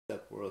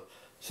World.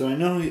 So I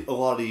know a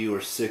lot of you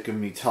are sick of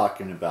me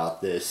talking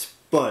about this,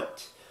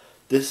 but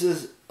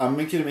I'm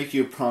going to make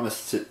you a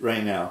promise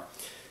right now.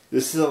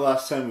 This is the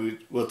last time we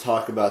will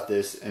talk about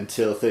this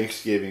until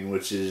Thanksgiving,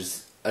 which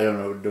is, I don't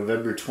know,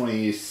 November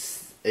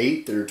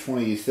 28th or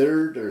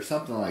 23rd or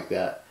something like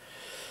that.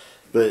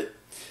 But,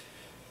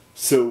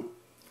 so,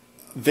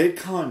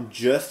 VidCon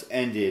just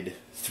ended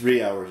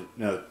 2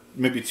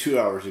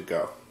 hours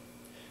ago.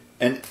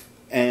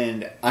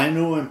 And I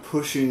know I'm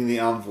pushing the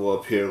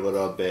envelope here a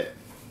little bit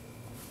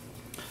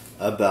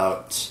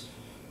about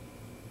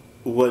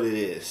what it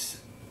is.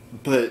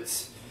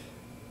 But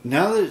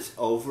now that it's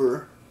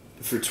over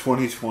for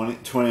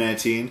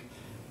 2019,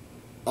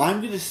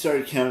 I'm going to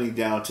start counting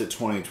down to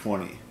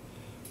 2020.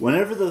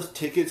 Whenever those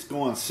tickets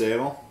go on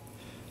sale,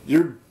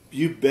 you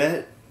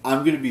bet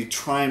I'm going to be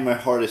trying my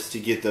hardest to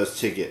get those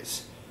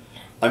tickets.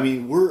 I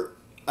mean,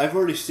 I've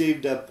already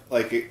saved up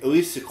like at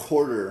least a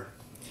quarter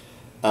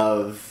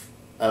of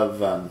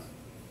the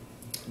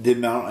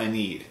amount I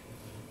need,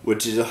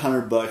 which is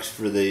 $100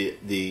 for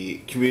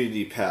the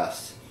community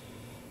pass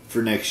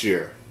for next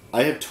year.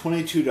 I have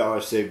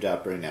 $22 saved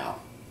up right now,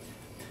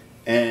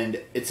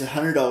 and it's a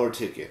 $100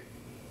 ticket.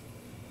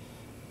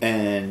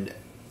 And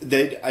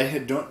they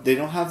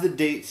don't have the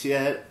dates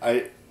yet.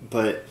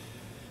 But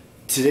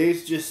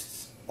today's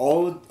just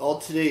all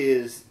today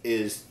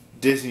is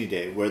Disney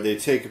Day, where they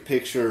take a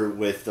picture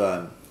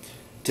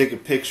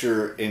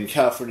in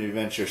California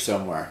Adventure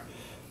somewhere.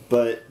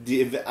 But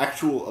the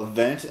actual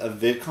event of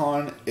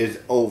VidCon is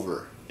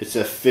over. It's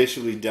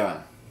officially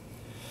done.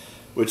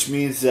 Which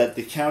means that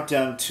the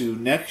countdown to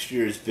next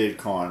year's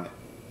VidCon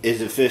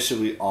is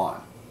officially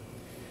on.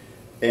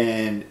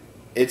 And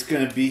it's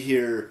going to be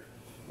here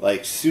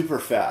like super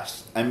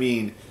fast. I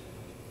mean,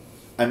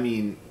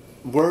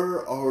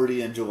 we're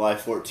already on July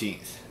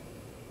 14th.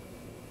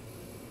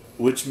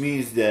 Which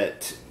means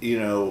that,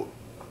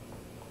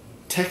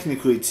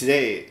 technically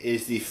today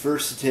is the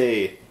first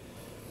day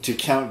to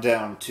count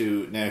down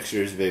to next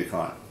year's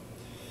VidCon.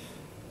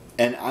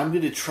 And I'm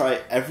going to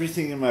try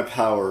everything in my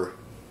power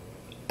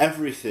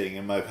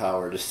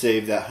to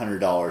save that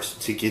 $100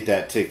 to get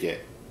that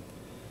ticket.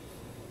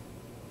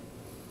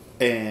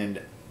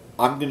 And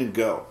I'm going to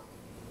go.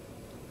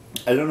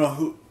 I don't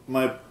know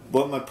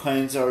what my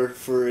plans are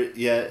for it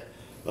yet,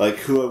 like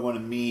who I want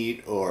to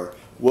meet, or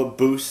what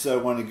booths I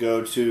want to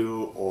go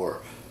to,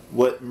 or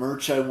what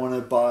merch I want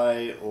to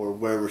buy, or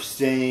where we're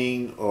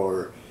staying,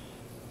 or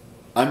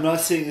I'm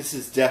not saying this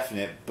is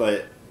definite,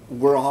 but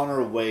we're on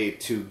our way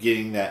to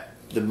getting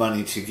the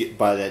money to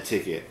buy that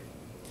ticket.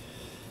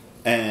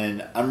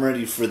 And I'm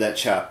ready for that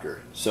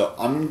chapter. So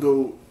I'm going to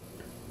go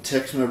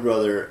text my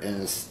brother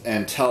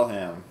and tell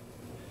him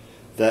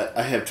that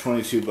I have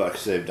 $22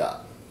 saved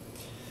up.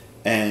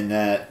 And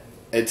that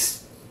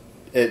it's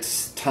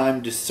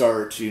time to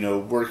start,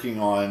 working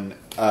on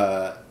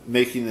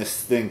making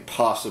this thing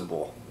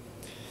possible.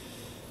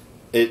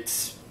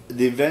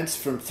 The event's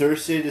from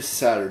Thursday to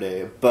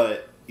Saturday,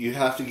 but you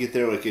have to get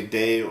there like a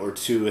day or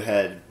two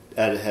ahead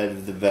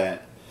of the event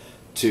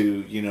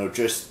to,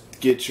 just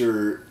get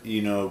your,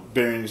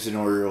 bearings in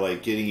order,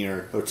 like getting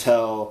your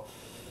hotel,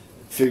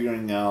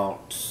 figuring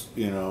out,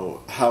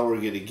 how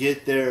we're going to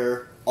get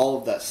there, all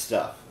of that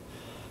stuff.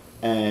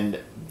 And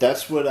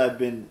that's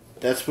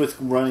what's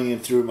running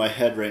through my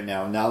head right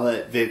now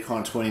that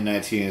VidCon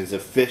 2019 is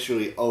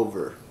officially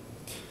over.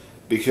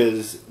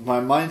 Because my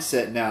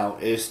mindset now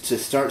is to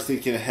start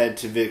thinking ahead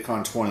to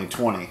VidCon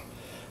 2020,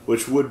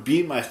 which would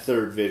be my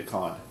third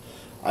VidCon.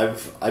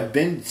 I've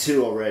been to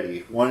two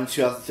already, one in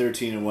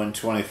 2013 and one in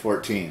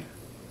 2014.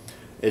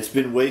 It's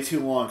been way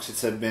too long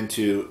since I've been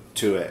to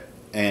it,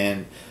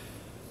 and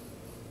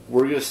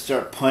we're going to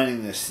start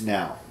planning this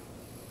now,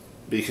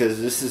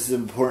 because this is the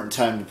important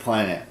time to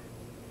plan it.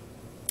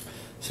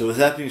 So with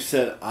that being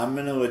said, I'm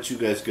going to let you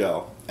guys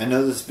go. I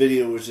know this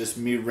video was just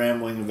me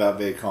rambling about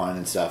VidCon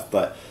and stuff,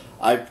 but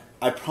I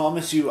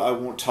promise you I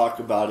won't talk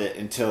about it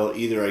until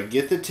either I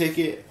get the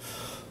ticket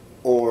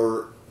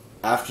or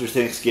after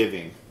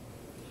Thanksgiving.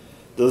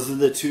 Those are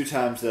the two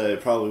times that I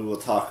probably will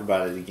talk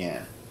about it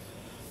again.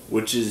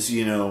 Which is,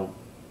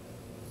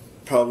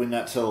 probably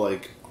not till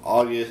like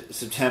August,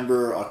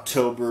 September,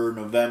 October,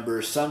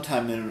 November,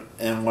 sometime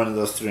in one of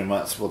those 3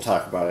 months we'll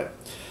talk about it.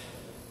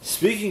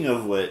 Speaking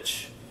of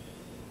which,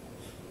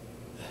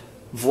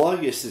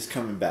 Vlogmas is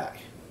coming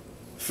back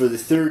for the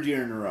third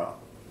year in a row.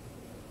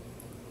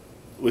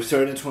 We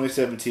started in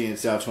 2017,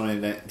 it's now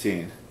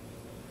 2019.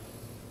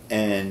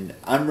 And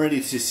I'm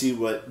ready to see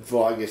what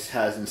Vlogmas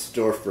has in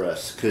store for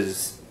us,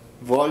 because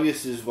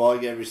Vlogmas is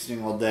vlog every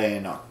single day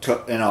in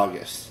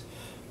August,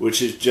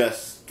 which is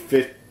just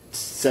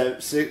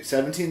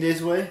 17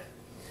 days away?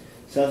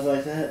 Sounds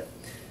like that.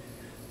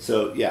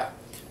 So, yeah.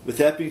 With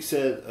that being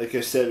said, like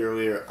I said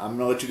earlier, I'm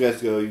going to let you guys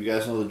go. You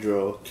guys know the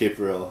drill. Keep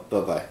real.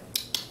 Bye-bye.